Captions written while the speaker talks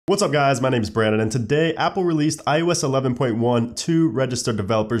What's up guys, my name is Brandon and today Apple released iOS 11.1 to registered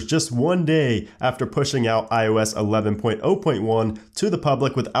developers just one day after pushing out iOS 11.0.1 to the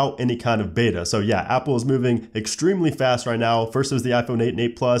public without any kind of beta. So yeah, Apple is moving extremely fast right now. First it was the iPhone 8 and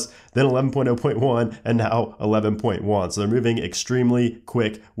 8 Plus, then 11.0.1 and now 11.1. So they're moving extremely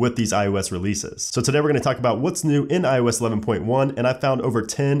quick with these iOS releases. So today we're going to talk about what's new in iOS 11.1 and I found over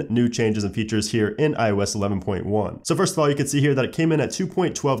 10 new changes and features here in iOS 11.1. So first of all, you can see here that it came in at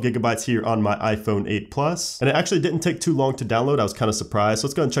 2.12 gigabytes here on my iPhone 8 Plus. And it actually didn't take too long to download. I was kind of surprised. So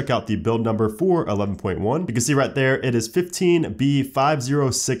let's go and check out the build number for 11.1. You can see right there, it is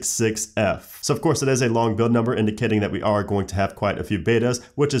 15B5066F. So of course it is a long build number indicating that we are going to have quite a few betas,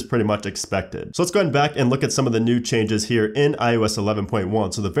 which is pretty much expected. So let's go ahead and back and look at some of the new changes here in iOS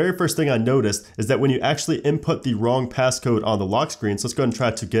 11.1. So the very first thing I noticed is that when you actually input the wrong passcode on the lock screen, so let's go ahead and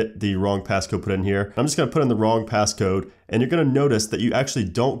try to get the wrong passcode put in here. I'm just going to put in the wrong passcode. And you're going to notice that you actually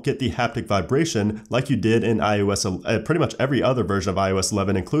don't get the haptic vibration like you did in iOS, pretty much every other version of iOS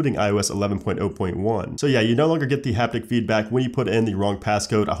 11, including iOS 11.0.1. So yeah, you no longer get the haptic feedback when you put in the wrong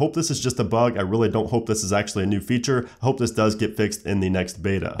passcode. I hope this is just a bug. I really don't hope this is actually a new feature. I hope this does get fixed in the next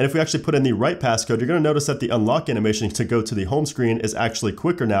beta. And if we actually put in the right passcode, you're going to notice that the unlock animation to go to the home screen is actually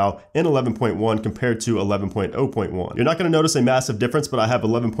quicker now in 11.1 compared to 11.0.1. You're not going to notice a massive difference, but I have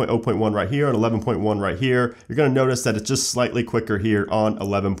 11.0.1 right here and 11.1 right here. You're going to notice that it's just slightly quicker here on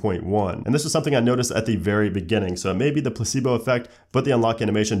 11.1. And this is something I noticed at the very beginning. So it may be the placebo effect, but the unlock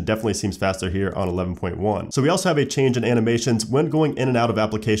animation definitely seems faster here on 11.1. So we also have a change in animations when going in and out of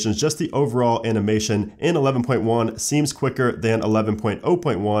applications. Just the overall animation in 11.1 seems quicker than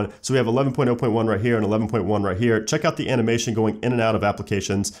 11.0.1. So we have 11.0.1 right here and 11.1 right here. Check out the animation going in and out of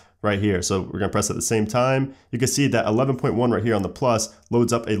applications right here. So we're going to press at the same time. You can see that 11.1 right here on the plus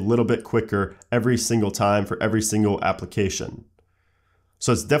loads up a little bit quicker every single time for every single application.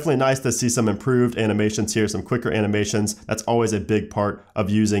 So it's definitely nice to see some improved animations here, some quicker animations. That's always a big part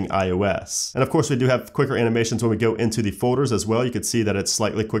of using iOS. And of course, we do have quicker animations when we go into the folders as well. You can see that it's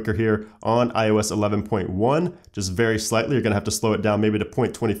slightly quicker here on iOS 11.1, just very slightly. You're gonna have to slow it down maybe to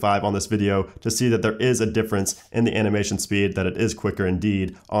 0.25 on this video to see that there is a difference in the animation speed, that it is quicker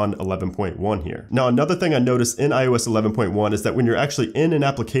indeed on 11.1 here. Now, another thing I noticed in iOS 11.1 is that when you're actually in an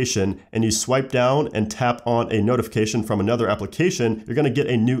application and you swipe down and tap on a notification from another application, you're gonna get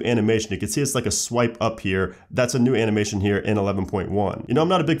a new animation. You can see it's like a swipe up here. That's a new animation here in 11.1. You know, I'm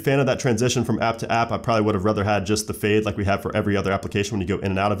not a big fan of that transition from app to app. I probably would have rather had just the fade like we have for every other application when you go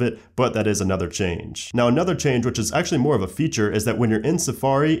in and out of it, but that is another change. Now, another change, which is actually more of a feature, is that when you're in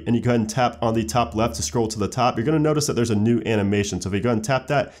Safari and you go ahead and tap on the top left to scroll to the top, you're going to notice that there's a new animation. So if you go ahead and tap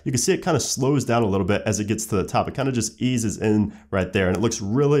that, you can see it kind of slows down a little bit as it gets to the top. It kind of just eases in right there and it looks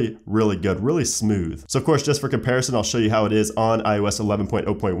really, really good, really smooth. So of course, just for comparison, I'll show you how it is on iOS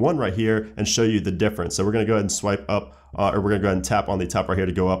 11.0.1 right here and show you the difference. So we're going to go ahead and swipe up or we're going to go ahead and tap on the top right here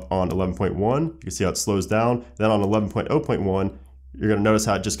to go up on 11.1. You can see how it slows down. Then on 11.0.1, you're going to notice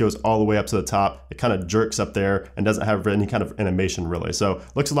how it just goes all the way up to the top. It kind of jerks up there and doesn't have any kind of animation really. So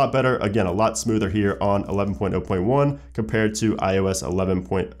looks a lot better. Again, a lot smoother here on 11.0.1 compared to iOS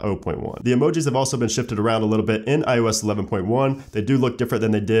 11.0.1. The emojis have also been shifted around a little bit in iOS 11.1. They do look different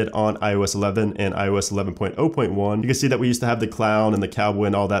than they did on iOS 11 and iOS 11.0.1. You can see that we used to have the clown and the cowboy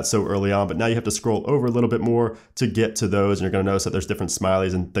and all that so early on, but now you have to scroll over a little bit more to get to those. And you're going to notice that there's different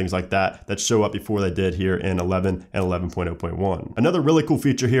smileys and things like that that show up before they did here in 11 and 11.0.1. Another really cool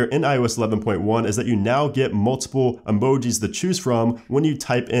feature here in iOS 11.1 is that you now get multiple emojis to choose from when you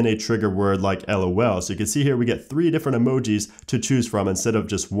type in a trigger word like LOL. So you can see here we get 3 different emojis to choose from instead of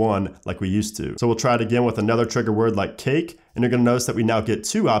just one like we used to. So we'll try it again with another trigger word like cake. And you're going to notice that we now get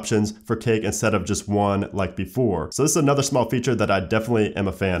 2 options for cake instead of just 1 like before. So this is another small feature that I definitely am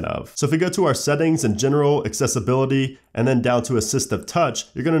a fan of. So if we go to our settings and general accessibility and then down to assistive touch,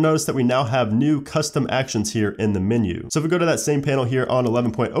 you're going to notice that we now have new custom actions here in the menu. So if we go to that same panel here on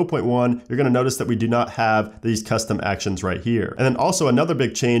 11.0.1, you're going to notice that we do not have these custom actions right here. And then also another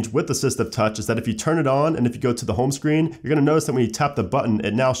big change with assistive touch is that if you turn it on and if you go to the home screen, you're going to notice that when you tap the button,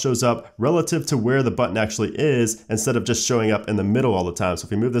 it now shows up relative to where the button actually is instead of just showing up in the middle all the time. So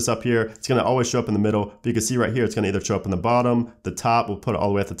if we move this up here, it's going to always show up in the middle. But you can see right here, it's going to either show up in the bottom, the top, we'll put it all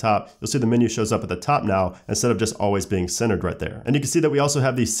the way at the top. You'll see the menu shows up at the top now instead of just always being centered right there. And you can see that we also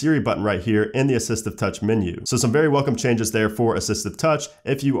have the Siri button right here in the assistive touch menu. So some very welcome changes there for assistive touch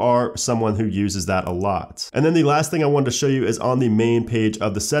if you are someone who uses that a lot. And then the last thing I wanted to show you is on the main page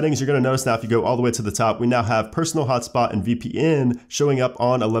of the settings. You're going to notice now if you go all the way to the top, we now have personal hotspot and VPN showing up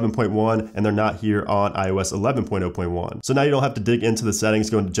on 11.1 and they're not here on iOS 11.0.1. So So now you don't have to dig into the settings,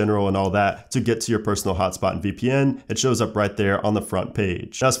 go into general and all that to get to your personal hotspot and VPN. It shows up right there on the front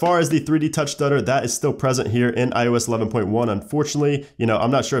page. Now, as far as the 3D touch stutter, that is still present here in iOS 11.1. Unfortunately, I'm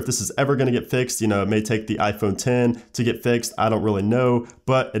not sure if this is ever going to get fixed. It may take the iPhone 10 to get fixed. I don't really know,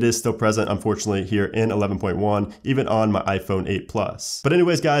 but it is still present, unfortunately, here in 11.1, even on my iPhone 8 Plus. But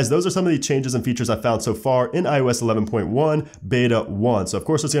anyways, guys, those are some of the changes and features I found so far in iOS 11.1 Beta 1. So of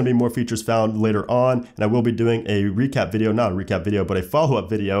course, there's going to be more features found later on, and I will be doing a recap video, not a recap video, but a follow-up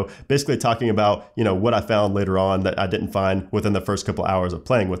video, basically talking about, what I found later on that I didn't find within the first couple hours of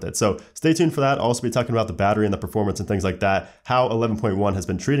playing with it. So stay tuned for that. I'll also be talking about the battery and the performance and things like that, how 11.1 has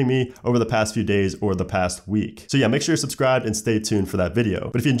been treating me over the past few days or the past week. So yeah, make sure you're subscribed and stay tuned for that video.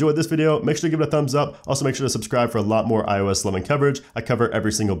 But if you enjoyed this video, make sure to give it a thumbs up. Also make sure to subscribe for a lot more iOS 11 coverage. I cover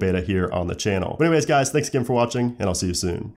every single beta here on the channel. But anyways, guys, thanks again for watching, and I'll see you soon.